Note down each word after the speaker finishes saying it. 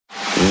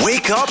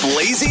Wake up,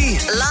 lazy.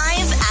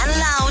 Live and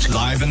loud.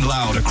 Live and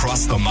loud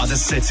across the mother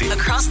city.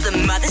 Across the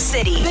mother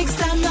city. Big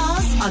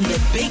Standards on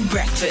the Big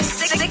Breakfast.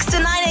 6 to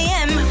 9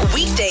 a.m.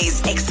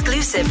 Weekdays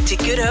exclusive to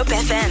Good Hope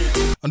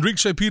FM.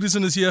 Enrique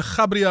Peterson is here,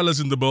 Gabriel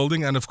is in the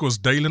building, and of course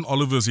Dalen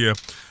Oliver's here.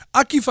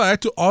 Aki, if I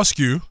had to ask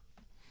you,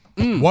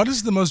 what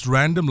is the most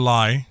random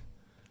lie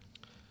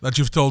that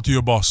you've told to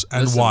your boss,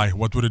 and why?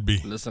 What would it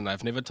be? Listen,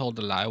 I've never told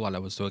a lie while I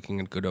was working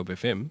at Good Hope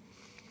FM.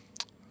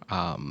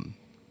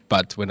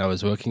 But when I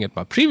was working at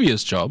my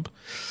previous job,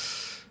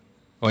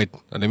 let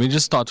me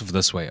just start off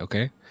this way,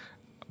 okay?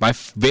 My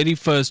very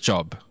first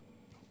job,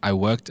 I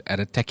worked at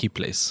a techie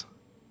place.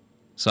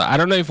 So I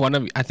don't know if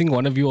I think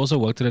one of you also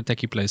worked at a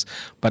techie place,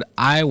 but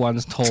I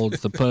once told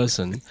the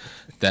person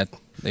that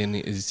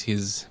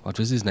what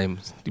was his name?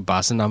 Die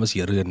baas se naam is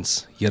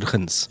Jurgens.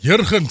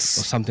 Or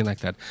something like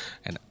that.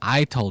 And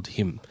I told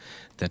him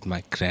that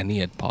my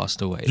granny had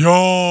passed away.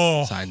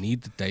 Yo! So I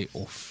need the day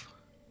off.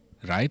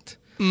 Right?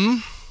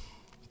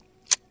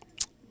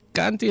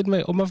 Kant het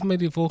my oma vir my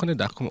die volgende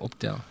dag kom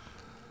optel.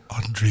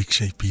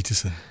 Enrique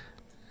Peterson.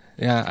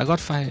 Yeah, I got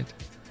fired.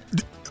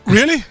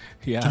 Really?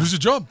 Yeah. Did you lose your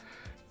job?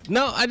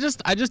 No, I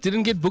just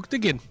didn't get booked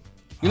again.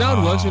 You know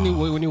how it works when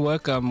you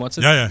work, what's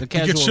it? Yeah. The You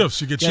casual. get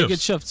shifts. I get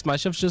shifts. My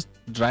shifts just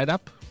dried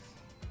up.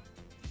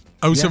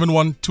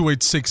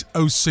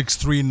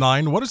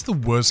 071-286-0639. What is the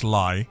worst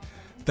lie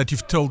that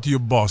you've told to your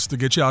boss to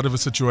get you out of a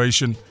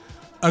situation?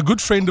 A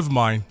good friend of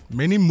mine,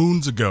 many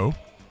moons ago,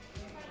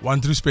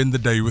 wanted to spend the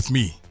day with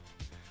me.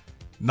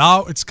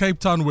 Now it's Cape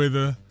Town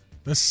weather.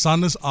 The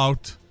sun is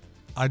out.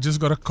 I just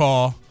got a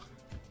car.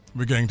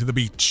 We're going to the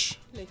beach.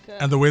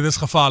 And the weather's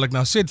gevaarlijk.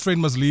 Now, said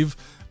friend must leave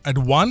at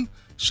 1.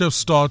 Shift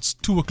starts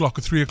 2 o'clock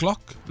or 3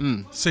 o'clock.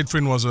 Said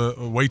friend was a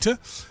waiter.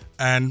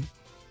 And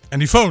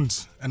he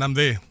phones. And I'm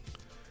there.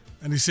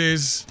 And he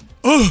says,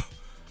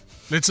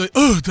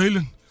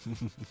 Dalen,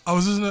 I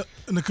was in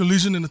a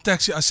collision in a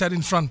taxi. I sat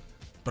in front.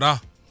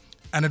 Brah.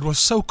 And it was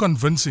so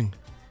convincing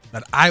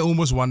that I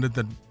almost wondered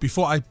that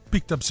before I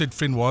picked up said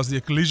friend, was there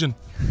a collision?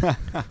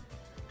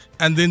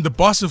 And then the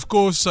boss, of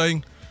course,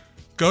 saying,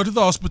 go to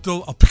the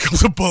hospital, I'll pick up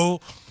the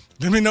bill.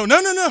 Let me know. No,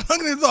 I'm not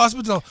going to the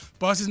hospital.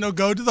 Boss says, no,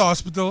 go to the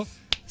hospital.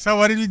 So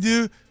what did we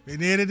do? We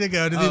needed to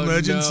go to the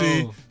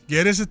emergency,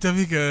 get a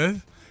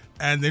certificate,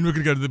 and then we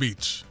could go to the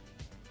beach.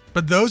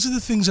 But those are the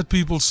things that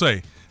people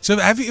say. So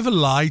have you ever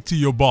lied to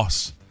your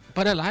boss?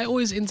 But a lie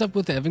always ends up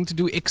with having to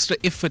do extra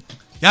effort.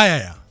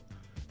 Yeah.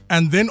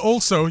 And then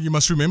also, you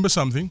must remember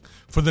something.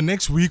 For the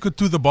next week or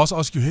two, the boss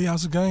asks you, hey,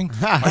 how's it going?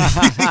 Are you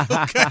feeling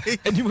okay?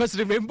 And you must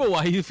remember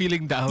why you're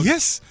feeling down.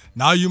 Yes.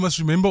 Now you must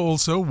remember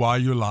also why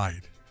you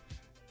lied.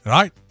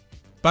 Right?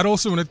 But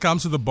also when it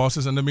comes to the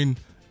bosses, and I mean,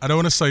 I don't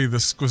want to say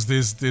this because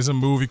there's a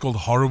movie called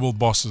Horrible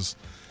Bosses.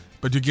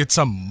 But you get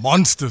some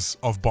monsters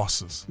of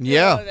bosses.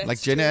 Yeah,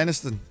 like Jennifer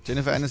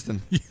Aniston.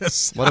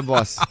 Yes. What a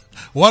boss.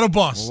 What a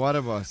boss.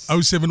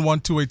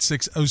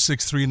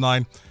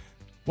 071-286-0639.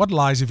 What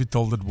lies have you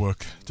told at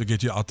work to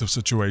get you out of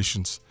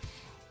situations?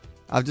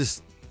 I've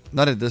just,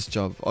 not at this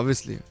job,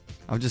 obviously.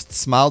 I've just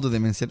smiled with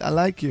them and said, I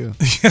like you.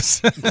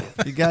 Yes.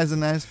 You guys are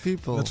nice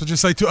people. That's what you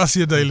say to us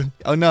here, Dalen.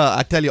 Oh, no,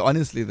 I tell you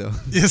honestly, though.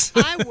 Yes.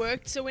 I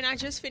worked, so when I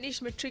just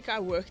finished matric, I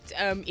worked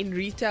in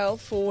retail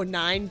for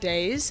 9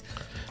 days.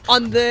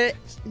 On the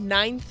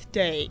 9th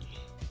day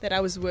that I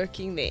was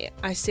working there,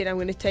 I said I'm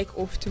going to take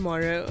off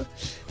tomorrow.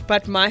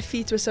 But my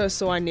feet were so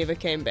sore, I never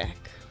came back.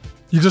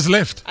 You just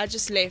left? I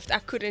just left. I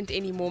couldn't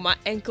anymore. My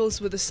ankles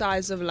were the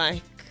size of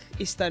like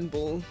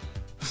Istanbul.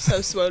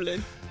 So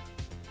swollen.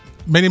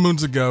 Many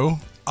moons ago,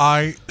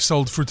 I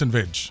sold fruit and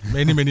veg.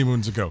 Many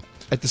moons ago.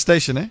 At the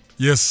station, eh?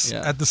 Yes,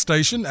 Yeah. at the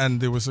station.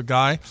 And there was a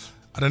guy,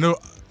 I don't know,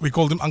 we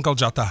called him Uncle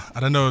Jatta. I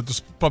don't know, it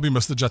was probably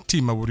Mr.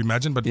 Jatim, I would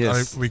imagine, but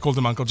Yes. we called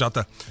him Uncle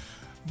Jatta.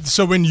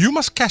 So when you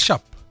must cash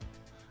up,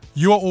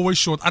 you are always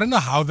short. I don't know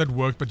how that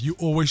worked, but you're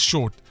always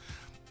short.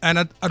 And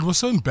it was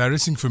so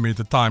embarrassing for me at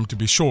the time to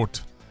be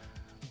short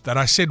that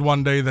I said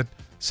one day that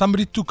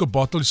somebody took a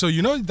bottle. So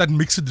you know that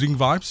mixed drink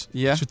vibes?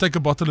 Yeah. So you take a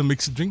bottle and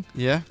mix a drink?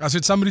 Yeah. I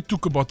said somebody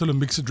took a bottle and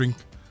mixed a drink.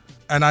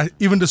 And I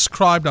even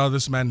described how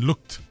this man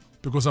looked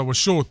because I was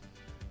short.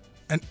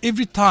 And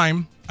every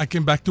time I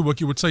came back to work,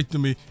 he would say to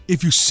me,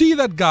 if you see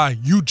that guy,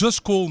 you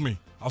just call me.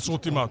 I'll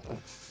sort him out.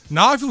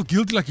 Now I feel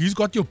guilty like he's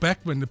got your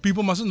back, man. The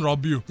people mustn't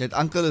rob you. That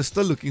uncle is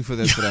still looking for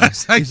that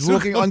Yes, brand. He's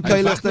walking on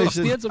Keiler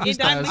Station. En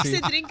dan mix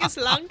het drink is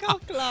lang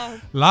al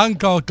klaar.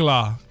 Lang al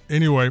klaar.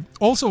 Anyway,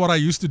 also what I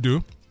used to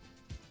do,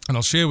 and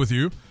I'll share with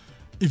you,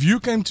 if you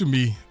came to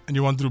me and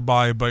you wanted to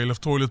buy a bale of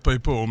toilet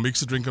paper or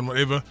mix a drink and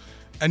whatever,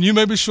 and you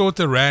may be short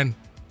a rand,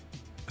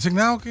 I said,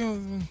 now, okay,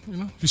 you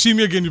know, you see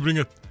me again, you bring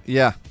it.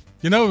 Yeah.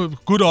 You know,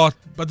 good art,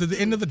 but at the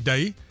end of the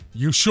day,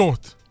 you're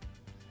short.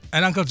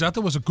 And Uncle Jatta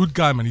was a good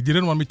guy, man. He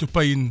didn't want me to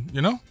pay in, you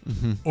know,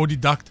 or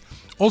deduct.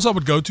 Also, I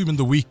would go to him in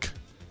the week.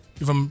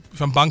 If I'm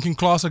bunking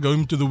class, I go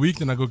into the week,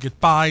 then I go get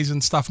pies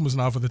and stuff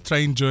now for the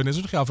train journeys.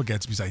 What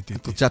Gatsby's idea?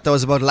 Chatta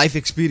was about life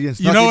experience.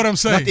 You know what I'm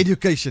saying? Not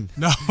education.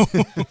 No.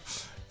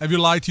 Have you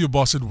lied to your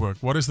boss at work?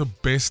 What is the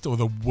best or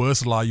the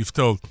worst lie you've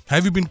told?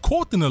 Have you been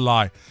caught in a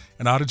lie?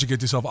 And how did you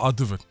get yourself out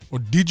of it? Or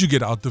did you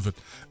get out of it?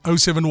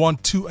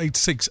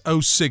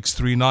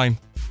 071-286-0639.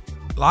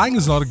 Lying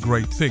is not a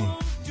great thing.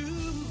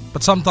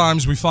 But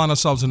sometimes we find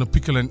ourselves in a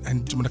pickle and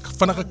met 'n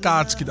vinnige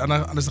kaart skiet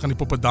anders gaan die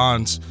poppe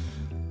dance.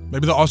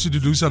 Maybe they asked you to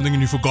do something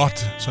and you forgot.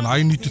 So now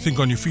you need to think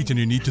on your feet and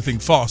you need to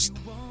think fast.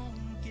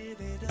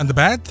 And the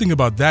bad thing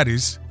about that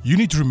is you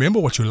need to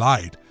remember what you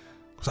lied.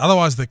 Because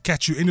otherwise they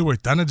catch you anyway,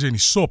 tanaje in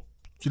soap.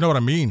 You know what I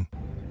mean?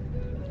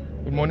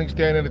 Good morning,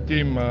 Stan and the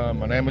team.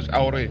 My name is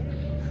Aure.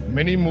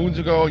 Many moons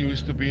ago, I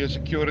used to be a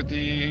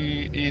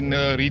security in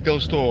a retail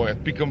store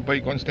at Pick n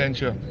Pay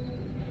Constantia.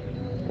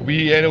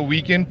 We had a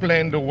weekend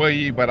planned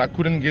away, but I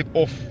couldn't get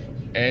off.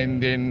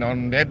 And then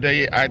on that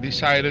day, I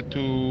decided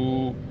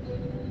to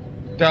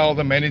tell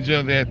the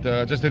manager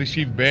that just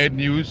received bad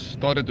news,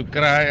 started to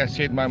cry. I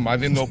said my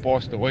mother-in-law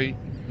passed away.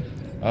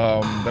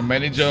 The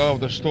manager of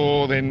the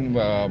store then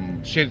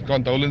said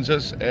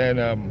condolences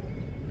and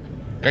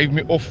gave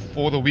me off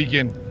for the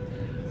weekend.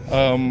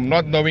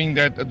 Not knowing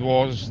that it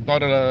was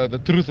not the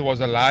truth, it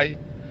was a lie.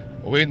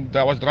 When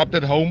I was dropped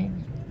at home,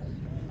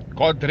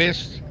 got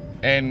dressed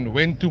and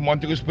went to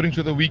Montego Springs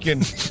for the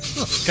weekend.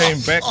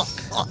 Came back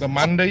the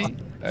Monday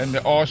and they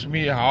asked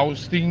me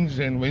how's things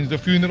and when's the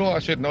funeral. I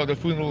said no, the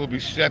funeral will be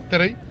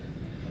Saturday.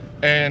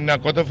 And I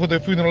got up for the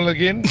funeral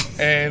again,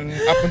 and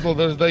up until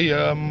this day,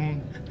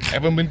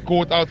 haven't been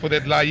caught out for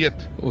that lie yet.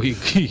 Well,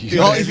 if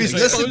he's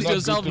listening,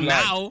 yourself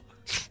now.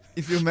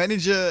 if your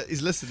manager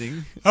is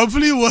listening,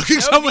 Hopefully you're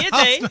working somewhere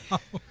else now.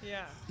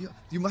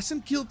 you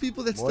mustn't kill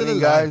people that's Morning, still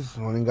alive. guys.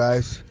 Morning,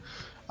 guys.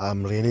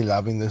 I'm really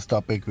loving this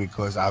topic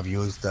because I've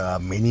used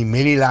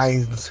many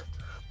lines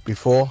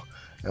before.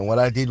 And what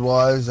I did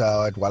was,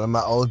 at one of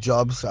my old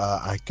jobs,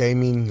 I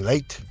came in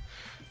late.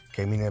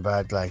 Came in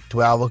about like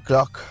 12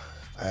 o'clock.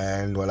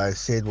 And what I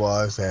said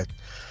was that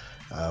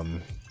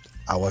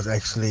I was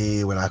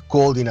actually, when I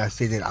called in, I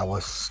said that I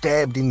was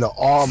stabbed in the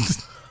arm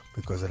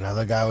because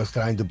another guy was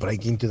trying to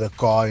break into the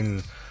car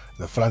in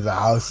the front of the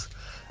house.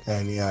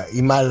 And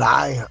in my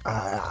lie,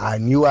 I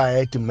knew I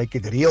had to make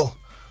it real.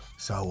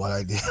 So what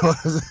I did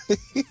was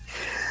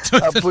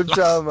I put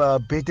some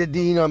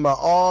betadine on my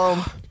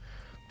arm,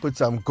 put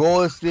some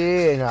gauze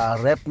there, and I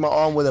wrapped my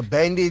arm with a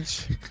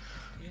bandage.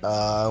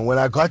 When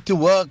I got to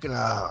work, and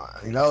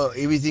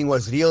everything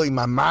was real in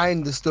my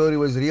mind, the story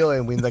was real.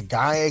 And when the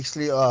guy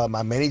actually,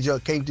 my manager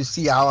came to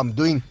see how I'm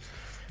doing,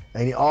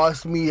 and he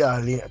asked me,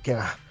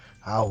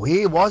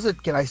 where was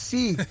it? Can I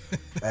see?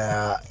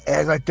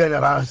 As I turned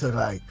around, I said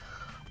like,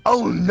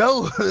 oh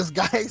no, this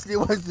guy actually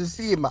wants to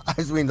see him. My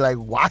eyes went like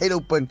wide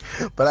open,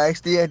 but I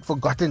actually had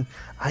forgotten.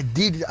 I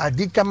did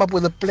come up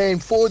with a plan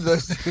for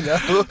this,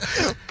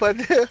 but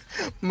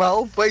my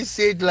whole face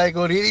said like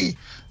already,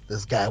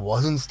 this guy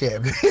wasn't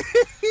stabbed.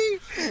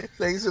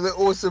 Thanks for the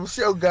awesome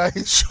show,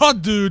 guys.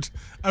 Shot, dude.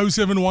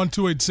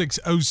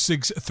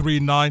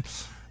 071-286-0639.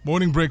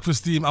 Morning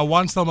breakfast team. I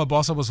once told my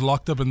boss I was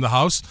locked up in the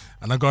house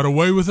and I got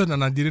away with it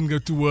and I didn't go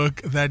to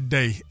work that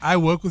day. I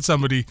work with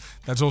somebody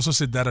that's also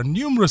said that on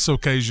numerous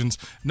occasions.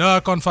 No, I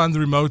can't find the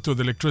remote or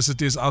the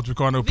electricity is out. We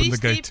can't open the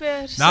gate.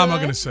 No, I'm not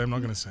going to say.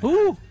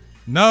 Ooh.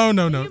 No.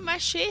 You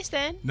must share,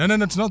 Stan. No,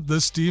 it's not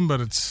this team, but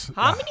it's...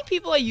 How many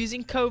people are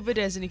using COVID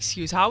as an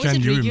excuse? How is Can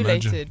it you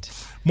regulated? imagine?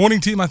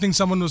 Morning team, I think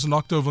someone was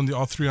knocked over on the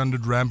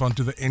R300 ramp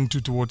onto the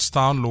N2 towards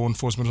town. Law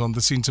enforcement is on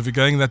the scene. So if you're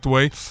going that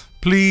way,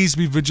 please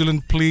be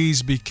vigilant.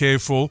 Please be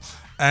careful.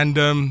 And,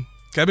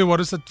 Gabby,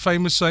 what is that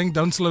famous saying?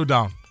 Don't slow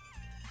down.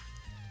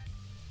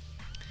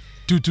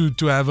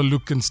 To have a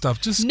look and stuff.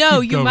 Just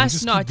No, keep you going. must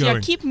Just not. Keep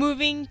going. Keep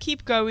moving,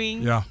 keep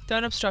going. Yeah.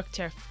 Don't obstruct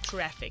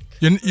traffic.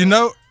 You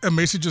know, a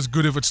message is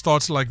good if it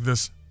starts like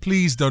this.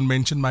 Please don't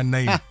mention my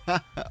name.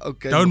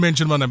 Okay. Don't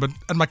mention my name. But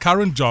at my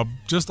current job,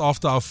 just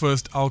after our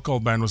first alcohol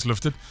ban was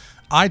lifted,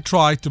 I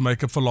tried to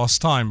make up for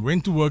lost time.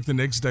 Went to work the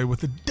next day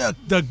with a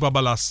dug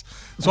babalas.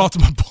 So after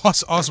my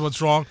boss asked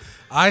what's wrong,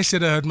 I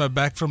said I hurt my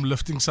back from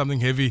lifting something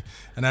heavy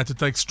and I had to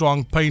take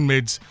strong pain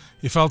meds.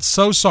 He felt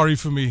so sorry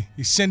for me.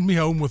 He sent me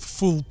home with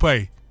full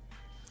pay.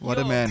 What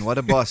a man. What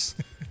a boss.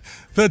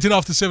 13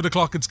 after 7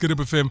 o'clock, it's Good Up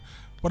FM.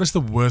 What is the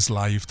worst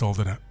lie you've told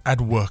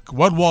at work?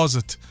 What was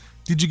it?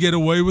 Did you get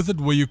away with it?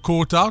 Were you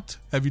caught out?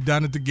 Have you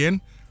done it again?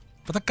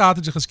 Wat 'n kaart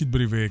het jy geskiet by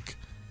die werk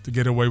to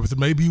get away with it?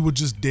 Maybe you were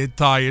just dead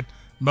tired.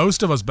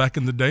 Most of us back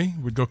in the day,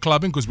 we'd go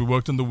clubbing because we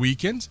worked on the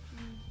weekends.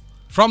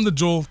 From the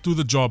jail to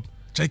the job.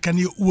 Jy kan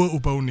nie oë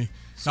ophou nie.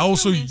 Now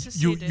also,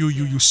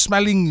 you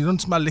smelling, you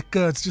don't smell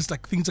liquor. It's just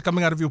like things are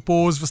coming out of your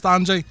pores.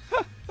 Verstaan jy?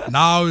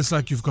 Now it's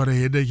like you've got a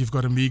headache, you've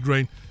got a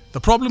migraine. The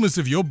problem is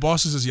if your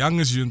boss is as young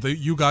as you and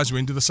you guys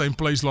went to the same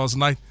place last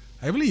night,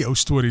 hy wil nie jou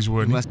stories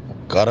hoor nie.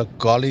 Got a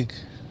colleague.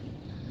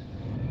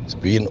 It's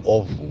been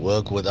off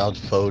work without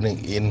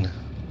phoning in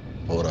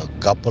for a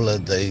couple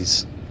of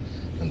days.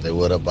 And they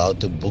were about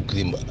to book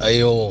him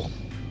AO.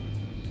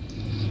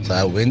 So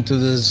I went to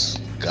this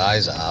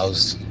guy's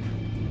house.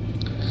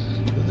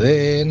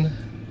 Then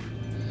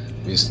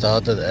we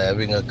started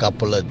having a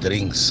couple of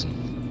drinks.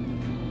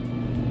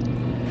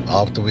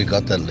 After we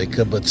got the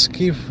liquor bit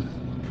skiff,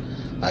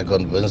 I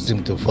convinced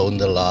him to phone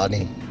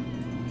Delani.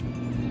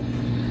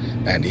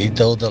 And he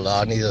told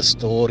Delani the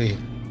story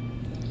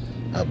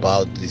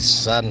about his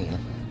son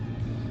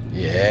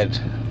he had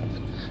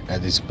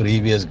and his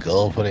previous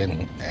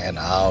girlfriend and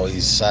how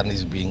his son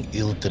is being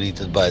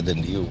ill-treated by the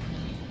new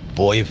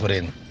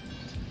boyfriend.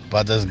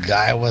 But this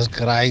guy was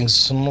crying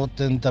snot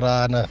and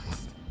trana.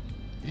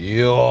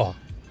 Yo,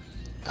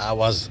 I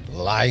was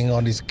lying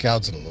on his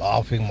couch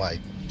laughing my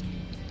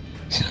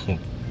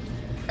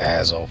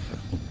ass off.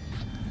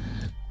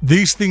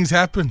 These things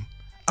happen.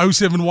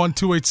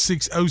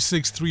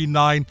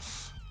 071-286-0639.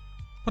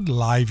 What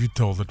lie have you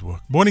told at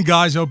work? Morning,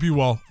 guys. Hope you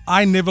well.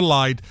 I never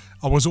lied.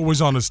 I was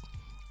always honest.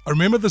 I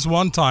remember this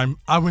one time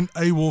I went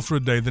AWOL for a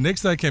day. The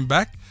next day I came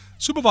back.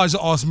 Supervisor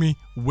asked me,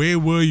 where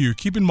were you?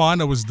 Keep in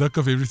mind I was dick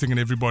of everything and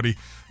everybody.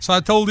 So I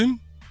told him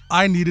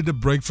I needed a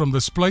break from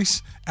this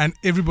place and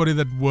everybody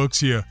that works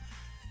here.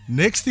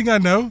 Next thing I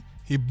know,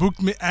 he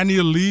booked me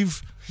annual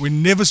leave. We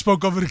never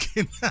spoke of it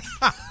again.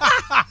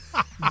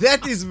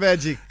 That is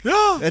magic.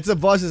 Yeah. That's a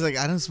boss who's like,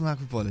 I don't smoke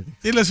with politics.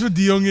 Hey, let's with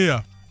Dion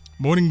here.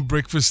 Morning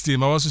breakfast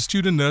team. I was a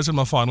student nurse in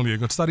my final year,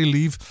 got study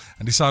leave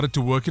and decided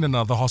to work in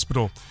another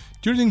hospital.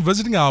 During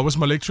visiting hours,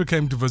 my lecturer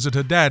came to visit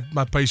her dad,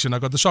 my patient. I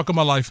got the shock of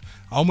my life.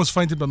 I almost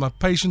fainted, but my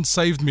patient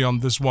saved me on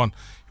this one.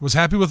 He was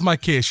happy with my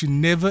care. She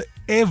never,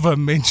 ever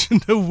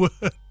mentioned a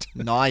word.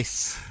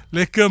 Nice.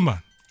 Lekker,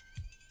 man.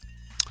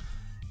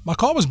 My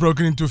car was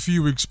broken into a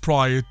few weeks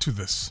prior to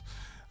this.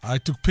 I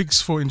took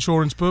pics for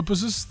insurance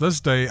purposes. This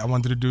day, I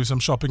wanted to do some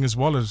shopping as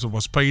well, as it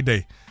was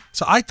payday.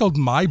 So I told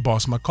my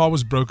boss my car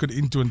was broken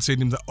into and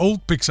sent him the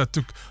old pics I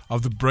took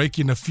of the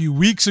break-in a few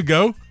weeks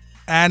ago,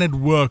 and it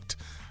worked.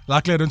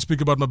 Luckily, I don't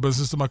speak about my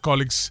business to my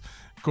colleagues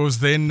because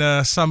then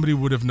somebody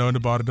would have known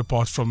about it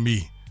apart from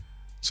me.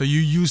 So you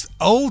used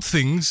old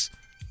things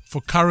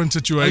for current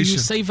situations. You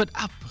save it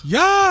up.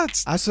 Yeah.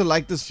 I also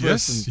like this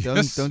person.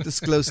 Yes. Don't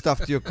disclose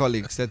stuff to your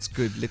colleagues. That's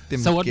good. Let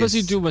them So what guess. must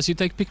you do? Must you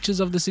take pictures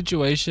of the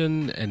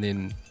situation and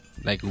then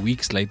like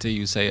weeks later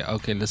you say,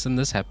 okay, listen,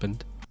 this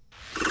happened.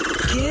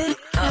 Good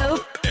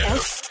Hope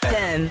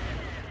FM.